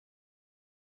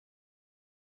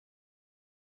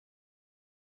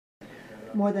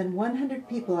More than 100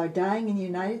 people are dying in the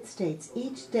United States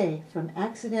each day from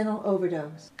accidental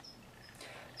overdose.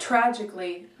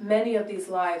 Tragically, many of these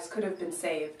lives could have been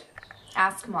saved.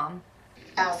 Ask Mom.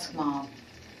 Ask Mom.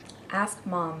 Ask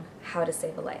Mom how to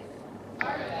save a life.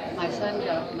 My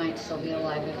son might still be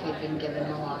alive if he'd been given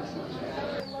naloxone.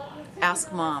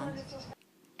 Ask Mom.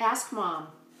 Ask Mom.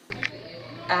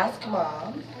 Ask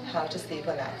Mom how to save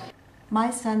a life.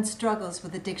 My son struggles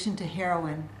with addiction to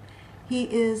heroin. He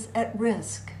is at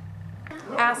risk.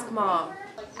 Ask Mom.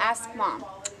 Ask Mom.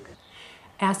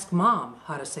 Ask Mom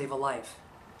how to save a life.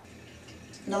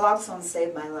 Naloxone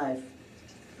saved my life.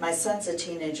 My son's a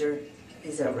teenager.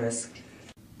 He's at risk.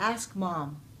 Ask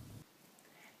Mom.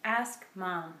 Ask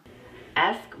Mom.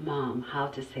 Ask Mom how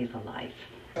to save a life.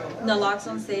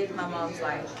 Naloxone saved my mom's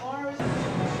life.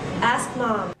 Ask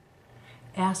Mom.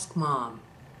 Ask Mom.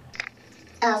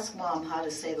 Ask Mom how to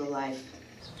save a life.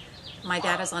 My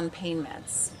dad is on pain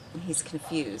meds. He's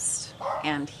confused,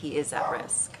 and he is at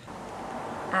risk.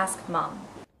 Ask Mom.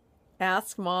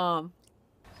 Ask Mom.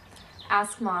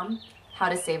 Ask Mom how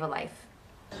to save a life.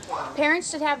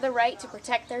 Parents should have the right to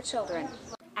protect their children.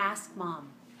 Ask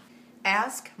Mom.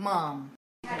 Ask Mom.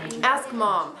 Ask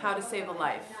Mom how to save a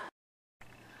life.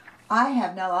 I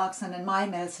have naloxone in my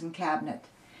medicine cabinet.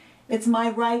 It's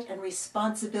my right and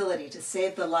responsibility to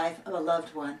save the life of a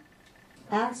loved one.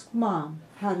 Ask Mom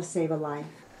how to save a life.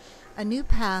 A New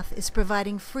Path is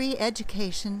providing free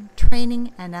education,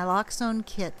 training, and naloxone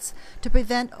kits to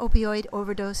prevent opioid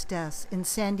overdose deaths in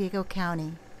San Diego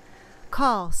County.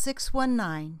 Call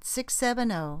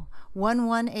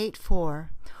 619-670-1184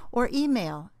 or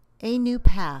email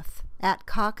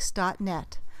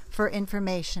anewpath@cox.net for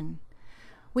information.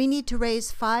 We need to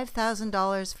raise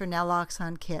 $5,000 for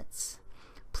naloxone kits.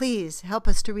 Please help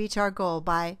us to reach our goal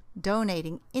by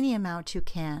donating any amount you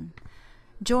can.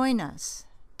 Join us.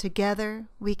 Together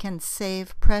we can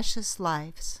save precious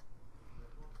lives.